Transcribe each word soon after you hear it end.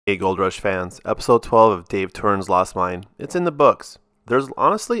Hey Gold Rush fans, episode 12 of Dave Turin's Lost Mine. It's in the books. There's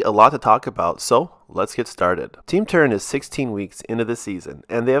honestly a lot to talk about, so let's get started. Team Turin is 16 weeks into the season,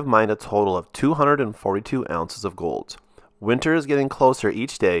 and they have mined a total of 242 ounces of gold. Winter is getting closer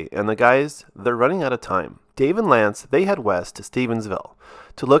each day, and the guys, they're running out of time. Dave and Lance, they head west to Stevensville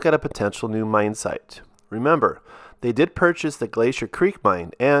to look at a potential new mine site. Remember, they did purchase the Glacier Creek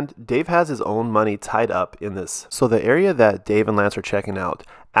mine, and Dave has his own money tied up in this. So the area that Dave and Lance are checking out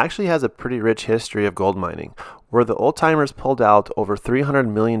actually has a pretty rich history of gold mining, where the old-timers pulled out over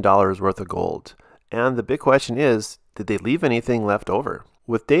 $300 million worth of gold. And the big question is, did they leave anything left over?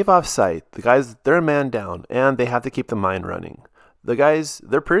 With Dave off site, the guys, they're a man down, and they have to keep the mine running. The guys,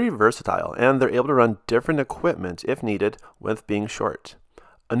 they're pretty versatile, and they're able to run different equipment if needed with being short.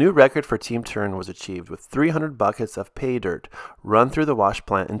 A new record for Team Turin was achieved with 300 buckets of pay dirt run through the wash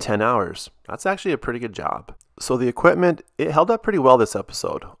plant in 10 hours. That's actually a pretty good job. So the equipment, it held up pretty well this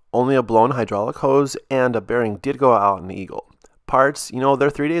episode. Only a blown hydraulic hose and a bearing did go out in the Eagle. Parts, they're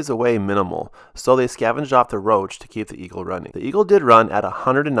 3 days away minimal, so they scavenged off the roach to keep the Eagle running. The Eagle did run at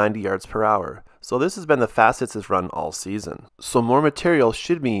 190 yards per hour, so this has been the fastest it's run all season. So more material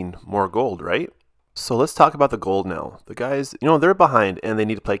should mean more gold, right? So let's talk about the gold now. The guys, they're behind and they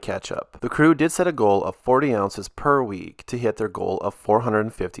need to play catch up. The crew did set a goal of 40 ounces per week to hit their goal of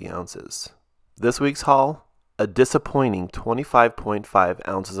 450 ounces. This week's haul, a disappointing 25.5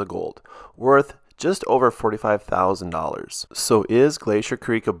 ounces of gold, worth just over $45,000. So is Glacier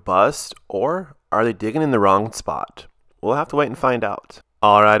Creek a bust, or are they digging in the wrong spot? We'll have to wait and find out.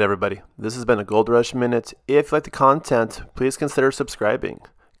 Alright everybody, this has been a Gold Rush Minute. If you like the content, please consider subscribing.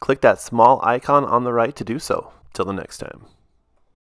 Click that small icon on the right to do so. Till the next time.